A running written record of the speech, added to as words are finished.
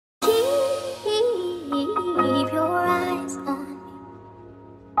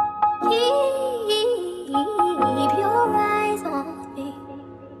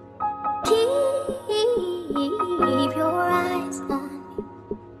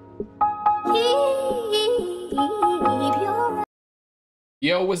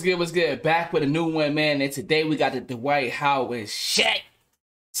Yo, what's good? What's good? Back with a new one, man. And today we got the Dwight Howard and Shaq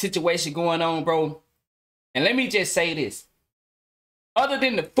situation going on, bro. And let me just say this. Other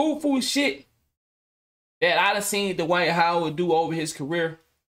than the foo-foo shit that I done seen Dwight Howard do over his career,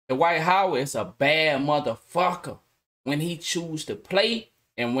 Dwight Howard is a bad motherfucker when he choose to play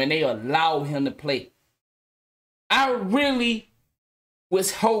and when they allow him to play. I really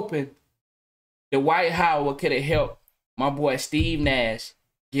was hoping Dwight Howard could have helped my boy Steve Nash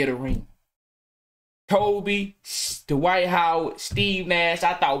get a ring. Kobe, Dwight Howard, Steve Nash,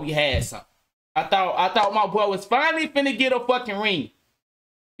 I thought we had something. I thought my boy was finally finna get a fucking ring.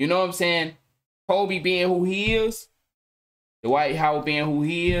 You know what I'm saying? Kobe being who he is, Dwight Howard being who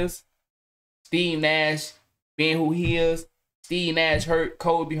he is, Steve Nash being who he is. Steve Nash hurt,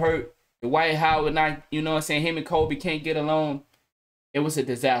 Kobe hurt, Dwight Howard not, you know what I'm saying, him and Kobe can't get along. It was a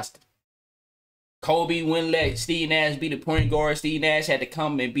disaster. Kobe wouldn't let Steve Nash be the point guard. Steve Nash had to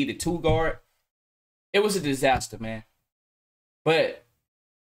come and be the two guard. It was a disaster, man. But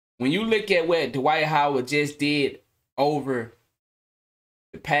when you look at what Dwight Howard just did over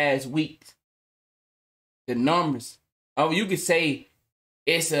the past weeks, the numbers, you could say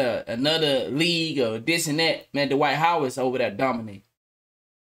it's another league or this and that. Man, Dwight Howard's over there dominating.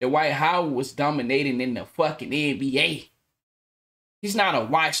 Dwight Howard was dominating in the fucking NBA. He's not a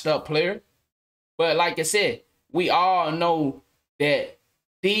washed up player. But like I said, we all know that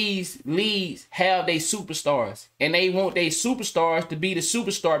these leagues have their superstars. And they want their superstars to be the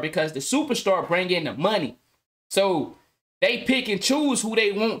superstar because the superstar bring in the money. So they pick and choose who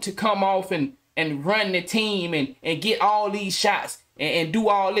they want to come off and run the team and get all these shots and do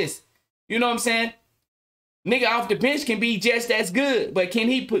all this. You know what I'm saying? Nigga off the bench can be just as good. But can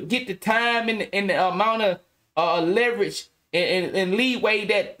he get the time and the amount of leverage and leeway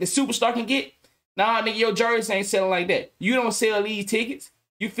that the superstar can get? Nah, nigga, your jersey ain't selling like that. You don't sell these tickets.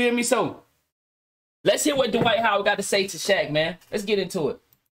 You feel me? So, let's hear what Dwight Howard got to say to Shaq, man. Let's get into it.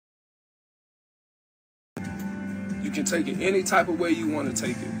 You can take it any type of way you want to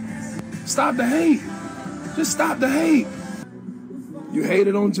take it. Stop the hate. Just stop the hate. You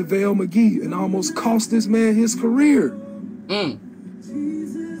hated on JaVale McGee and almost cost this man his career.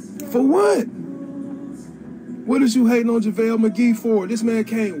 For what? What is you hating on JaVale McGee for? This man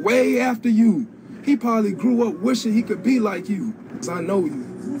came way after you. He probably grew up wishing he could be like you, because I know you.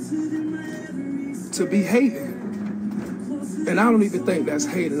 To be hating. And I don't even think that's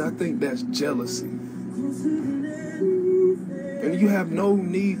hating. I think that's jealousy. And you have no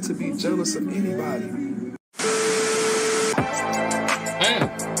need to be jealous of anybody.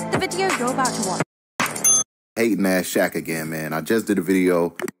 The video you're about to watch. Hating ass Shaq again, man. I just did a video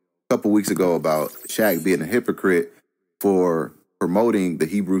a couple weeks ago about Shaq being a hypocrite for promoting the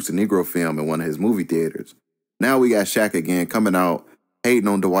Hebrews to Negro film in one of his movie theaters. Now we got Shaq again coming out hating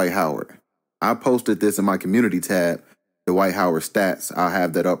on Dwight Howard. I posted this in my community tab, Dwight Howard stats. I'll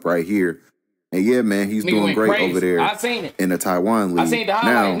have that up right here. And yeah, man, he's doing great over there in the Taiwan league. I seen the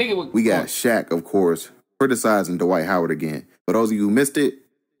highlight. Now, we got Shaq, of course, criticizing Dwight Howard again. For those of you who missed it,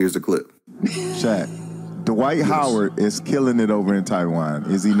 here's the clip. Shaq, Dwight Howard is killing it over in Taiwan,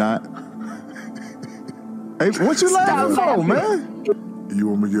 is he not? Hey, what you laughing for, man? You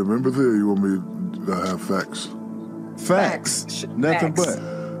want me to give empathy or you want me to have facts? Facts. Nothing but.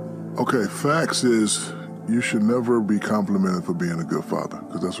 Okay, facts is you should never be complimented for being a good father,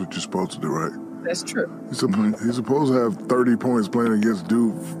 because that's what you're supposed to do, right? That's true. He's supposed to have 30 points playing against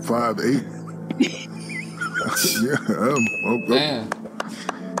dude 5'8". Man.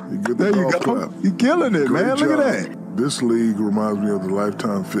 You get There you go. You killing it, man. Look at that. This league reminds me of the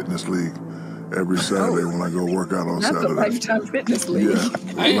Lifetime Fitness League. Every Saturday when I go work out on Saturday. That's a Lifetime Fitness League.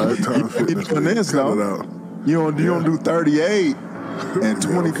 Yeah, Lifetime Fitness League. Cut it out. You don't do 38 and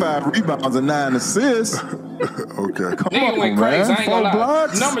 25 rebounds and 9 assists. Okay. Nigga went crazy. I ain't gonna lie.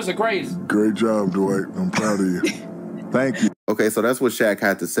 Blocks. Numbers are crazy. Great job, Dwight. I'm proud of you. Thank you. Okay, so that's what Shaq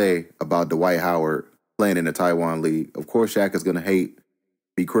had to say about Dwight Howard playing in the Taiwan league. Of course, Shaq is going to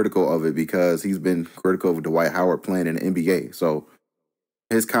be critical of it because he's been critical of Dwight Howard playing in the NBA. So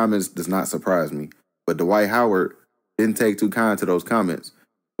his comments does not surprise me. But Dwight Howard didn't take too kind to those comments.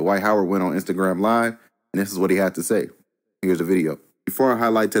 Dwight Howard went on Instagram Live, and this is what he had to say. Here's the video. Before I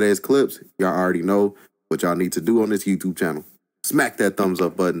highlight today's clips, y'all already know what y'all need to do on this YouTube channel. Smack that thumbs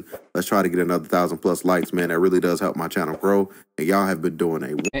up button. Let's try to get another 1,000+ likes, man. That really does help my channel grow. And y'all have been doing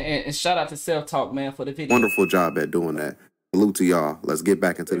And shout out to Self-Talk, man, for the video. wonderful job at doing that. Salute to y'all. Let's get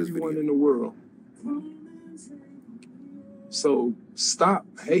back into this video. Everyone in the world. So stop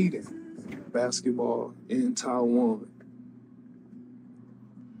hating basketball in Taiwan.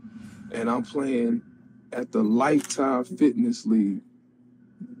 And I'm playing at the Lifetime Fitness League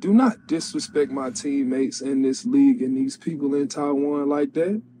Do not disrespect my teammates in this league and these people in Taiwan like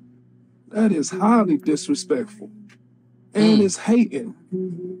that. That is highly disrespectful. And it's hating.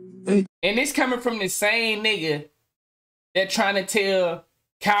 And it's coming from the same nigga that trying to tell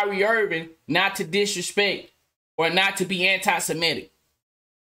Kyrie Irving not to disrespect or not to be anti-Semitic.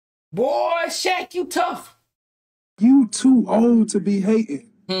 Boy, Shaq, you tough. You too old to be hating.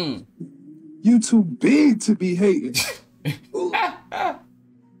 You too big to be hating.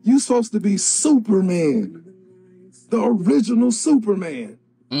 You supposed to be Superman. The original Superman.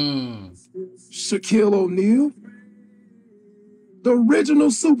 Shaquille O'Neal. The original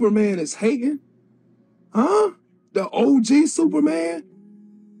Superman is hating. Huh? The OG Superman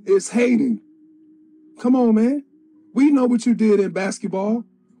is hating. Come on, man. We know what you did in basketball.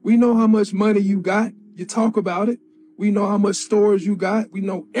 We know how much money you got. You talk about it. We know how much stores you got. We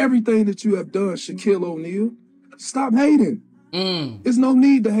know everything that you have done, Shaquille O'Neal. Stop hating. There's no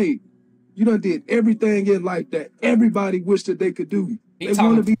need to hate. You done did everything in life that everybody wished that they could do. He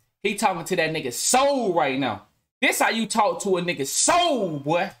talking to that nigga's soul right now. This how you talk to a nigga's soul,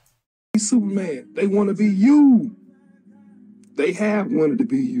 boy. Superman. They want to be you. They have wanted to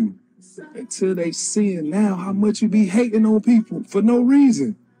be you. Until they seeing now how much you be hating on people for no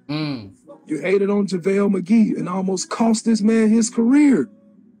reason. You hated on JaVale McGee and almost cost this man his career.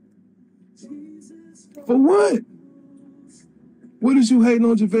 For what? What is you hating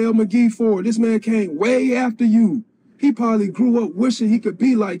on JaVale McGee for? This man came way after you. He probably grew up wishing he could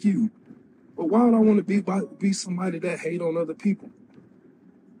be like you. But why would I want to be somebody that hate on other people?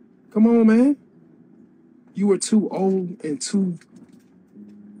 Come on, man. You were too old and too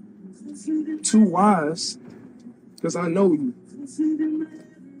wise, because I know you,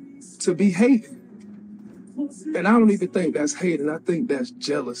 to be hating. And I don't even think that's hating. I think that's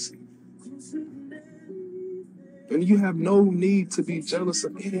jealousy. And you have no need to be jealous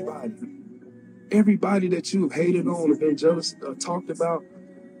of anybody. Everybody that you have hated on or been jealous or talked about,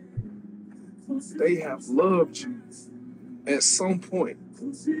 they have loved you at some point.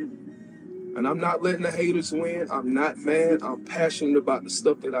 And I'm not letting the haters win. I'm not mad. I'm passionate about the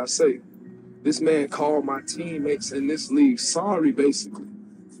stuff that I say. This man called my teammates in this league sorry, basically.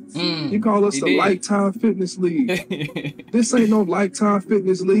 He called us the Lifetime Fitness League. This ain't no Lifetime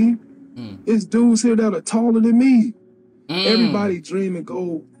Fitness League. It's dudes here that are taller than me. Everybody dream and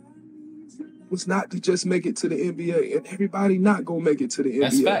goal was not to just make it to the NBA, and everybody not gonna make it to the NBA.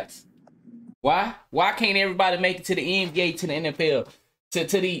 That's facts. Why? Why can't everybody make it to the NBA, to the NFL, to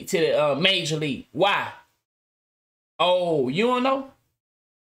the Major League? Why? Oh, you don't know?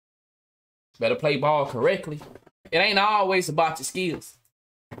 Better play ball correctly. It ain't always about your skills.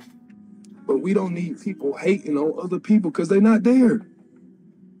 But we don't need people hating on other people because they're not there.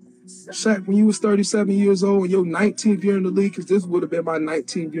 Shaq, when you was 37 years old and your 19th year in the league, because this would have been my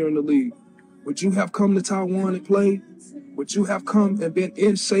 19th year in the league, would you have come to Taiwan and played? Would you have come and been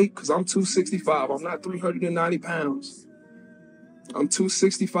in shape? Because I'm 265. I'm not 390 pounds. I'm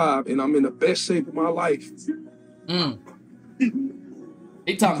 265, and I'm in the best shape of my life.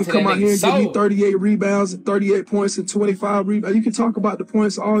 He talking you to can come that out here and soul. give me 38 rebounds and 38 points and 25 rebounds. You can talk about the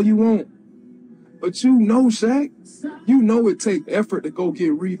points all you want. But you know, Shaq, you know it takes effort to go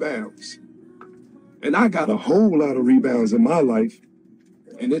get rebounds. And I got a whole lot of rebounds in my life.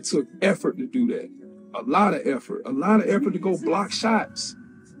 And it took effort to do that. A lot of effort. A lot of effort to go block shots.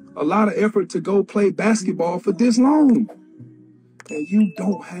 A lot of effort to go play basketball for this long. And you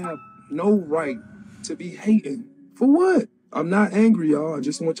don't have no right to be hating. For what? I'm not angry, y'all. I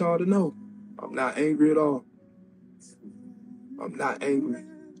just want y'all to know. I'm not angry at all. I'm not angry.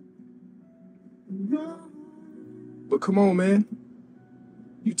 But come on, man.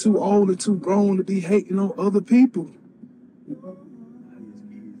 You too old and too grown to be hating on other people.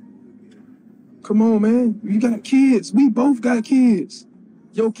 Come on, man. You got kids. We both got kids.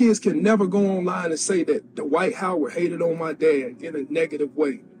 Your kids can never go online and say that Dwight Howard hated on my dad in a negative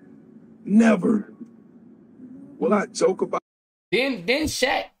way. Never. Will I joke about Then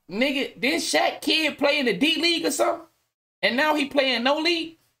Shaq kid play in the D League or something? And now he playing no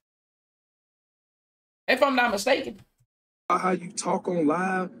league? If I'm not mistaken. how you talk on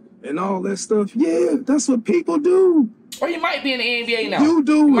live and all that stuff? Yeah, that's what people do. Or you might be in the NBA now. You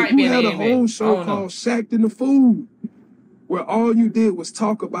do. You had a whole show know. called Shaq and the Fool, where all you did was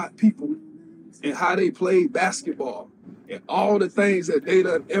talk about people and how they played basketball and all the things that they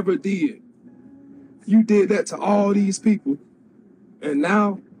done ever did. You did that to all these people. And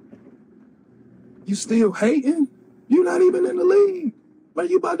now you still hating? You're not even in the league. But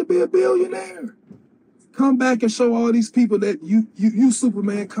you about to be a billionaire. Come back and show all these people that you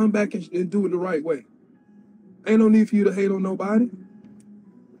Superman, come back and do it the right way. Ain't no need for you to hate on nobody.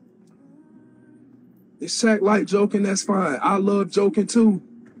 If Shaq like joking, that's fine. I love joking too.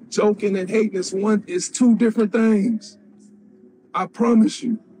 Joking and hating is two different things. I promise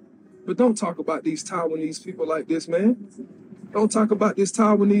you. But don't talk about these Taiwanese people like this, man. Don't talk about this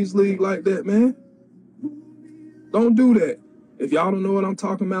Taiwanese league like that, man. Don't do that. If y'all don't know what I'm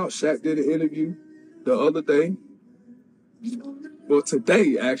talking about, Shaq did an interview the other day. Well,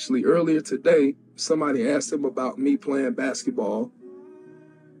 today, actually, earlier today, somebody asked him about me playing basketball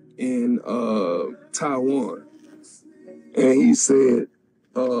in Taiwan. And he said,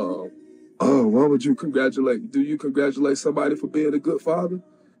 why would you congratulate? Do you congratulate somebody for being a good father?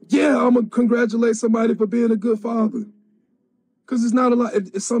 Yeah, I'm going to congratulate somebody for being a good father. Because it's not a lot.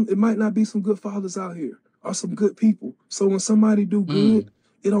 It might not be some good fathers out here or some good people. So when somebody do good,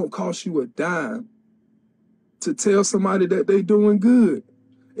 it don't cost you a dime to tell somebody that they doing good.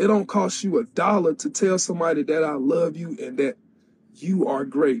 It don't cost you $1 to tell somebody that I love you and that you are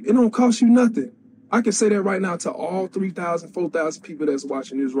great. It don't cost you nothing. I can say that right now to all 3,000, 4,000 people that's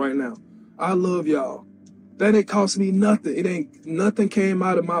watching this right now. I love y'all. That ain't cost me nothing. It ain't nothing came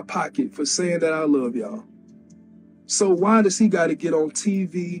out of my pocket for saying that I love y'all. So why does he got to get on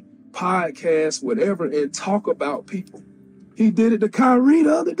TV, podcast, whatever, and talk about people? He did it to Kyrie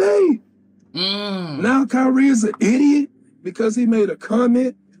the other day. Now Kyrie is an idiot because he made a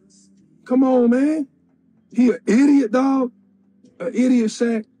comment. Come on, man. He an idiot, dog. An idiot,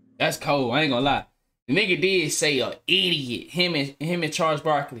 Shaq. That's cold. I ain't gonna lie. The nigga did say a idiot. Him and Charles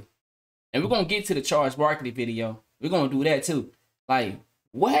Barkley. And we're gonna get to the Charles Barkley video. We're gonna do that too. Like,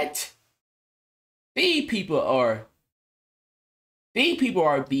 what? These people are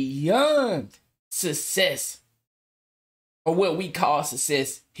beyond success, or what we call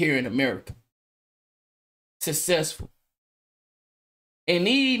success here in America. Successful. And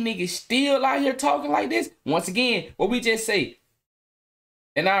these niggas still out here talking like this. Once again, what we just say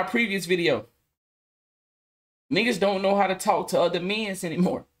in our previous video. Niggas don't know how to talk to other men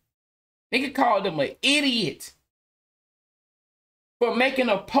anymore. Nigga called them an idiot for making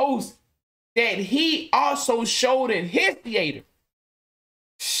a post that he also showed in his theater.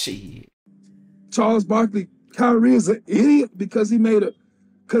 Shit. Charles Barkley, Kyrie is an idiot because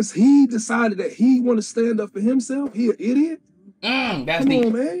he decided that he want to stand up for himself. He an idiot. That's Come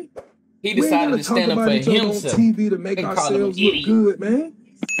on, man. He decided to stand up for himself. On TV to make ourselves look good, man.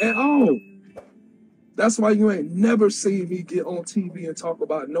 At all. That's why you ain't never seen me get on TV and talk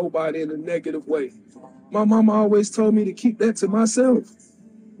about nobody in a negative way. My mama always told me to keep that to myself.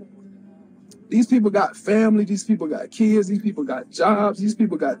 These people got family, these people got kids, these people got jobs, these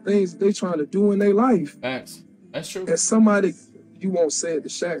people got things that they trying to do in their life. That's true. And somebody, you won't say it to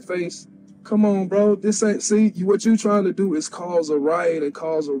Shaq face, come on, bro, this ain't, see, what you trying to do is cause a riot and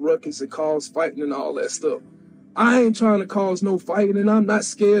cause a ruckus and cause fighting and all that stuff. I ain't trying to cause no fighting, and I'm not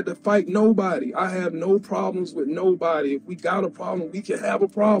scared to fight nobody. I have no problems with nobody. If we got a problem, we can have a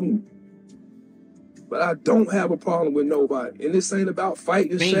problem. But I don't have a problem with nobody. And this ain't about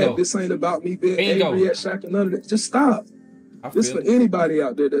fighting Shaq. This ain't about me being angry at Shaq and none of that. Just stop. This for anybody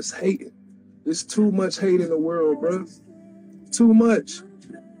out there that's hating. There's too much hate in the world, bro. Too much.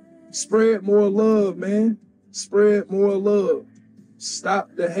 Spread more love, man. Spread more love.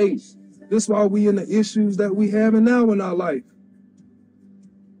 Stop the hate. This is why we in the issues that we having now in our life.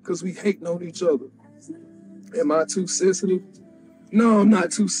 Because we hating on each other. Am I too sensitive? No, I'm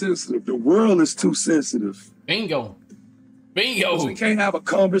not too sensitive. The world is too sensitive. Bingo. Because we can't have a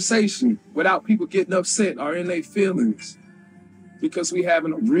conversation without people getting upset or in their feelings. Because we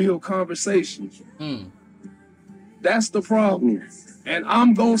having a real conversation. That's the problem. And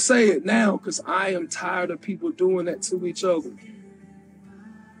I'm going to say it now because I am tired of people doing that to each other.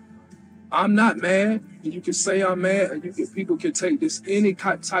 I'm not mad, and you can say I'm mad, and people can take this any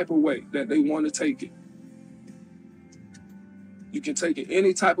type of way that they want to take it. You can take it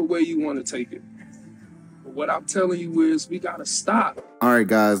any type of way you want to take it. But what I'm telling you is we got to stop. All right,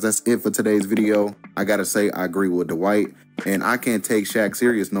 guys, that's it for today's video. I got to say, I agree with Dwight, and I can't take Shaq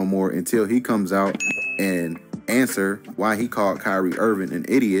serious no more until he comes out and answer why he called Kyrie Irving an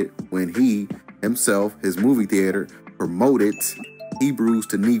idiot when he himself, his movie theater, promoted Hebrews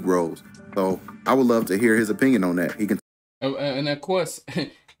to Negroes. So I would love to hear his opinion on that. He can, and of course,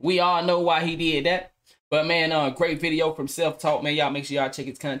 we all know why he did that. But man, great video from Self-Talk, man. Y'all make sure y'all check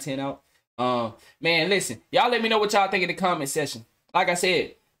his content out. Man, listen, y'all let me know what y'all think in the comment section. Like I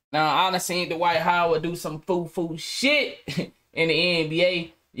said, now I done seen Dwight Howard do some foo shit in the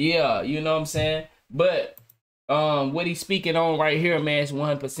NBA. Yeah, you know what I'm saying. But what he's speaking on right here, man, is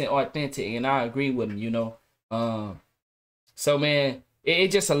 100% authentic, and I agree with him. You know, so man.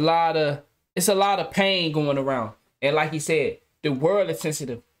 It's just a lot of pain going around. And like he said, the world is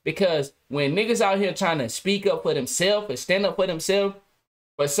sensitive. Because when niggas out here trying to speak up for themselves and stand up for themselves,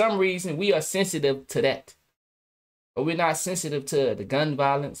 for some reason, we are sensitive to that. But we're not sensitive to the gun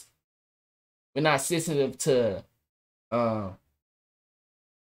violence. We're not sensitive to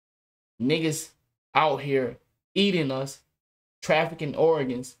niggas out here eating us, trafficking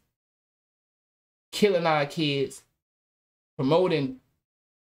organs, killing our kids, promoting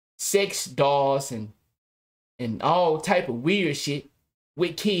sex dolls and all type of weird shit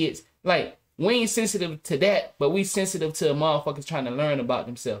with kids. Like, we ain't sensitive to that, but we sensitive to motherfuckers trying to learn about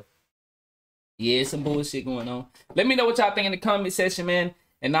themselves. Yeah, some bullshit going on. Let me know what y'all think in the comment section, man.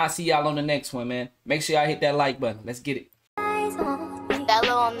 And I'll see y'all on the next one, man. Make sure y'all hit that like button. Let's get it.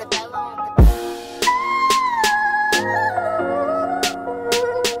 Bello on the bello.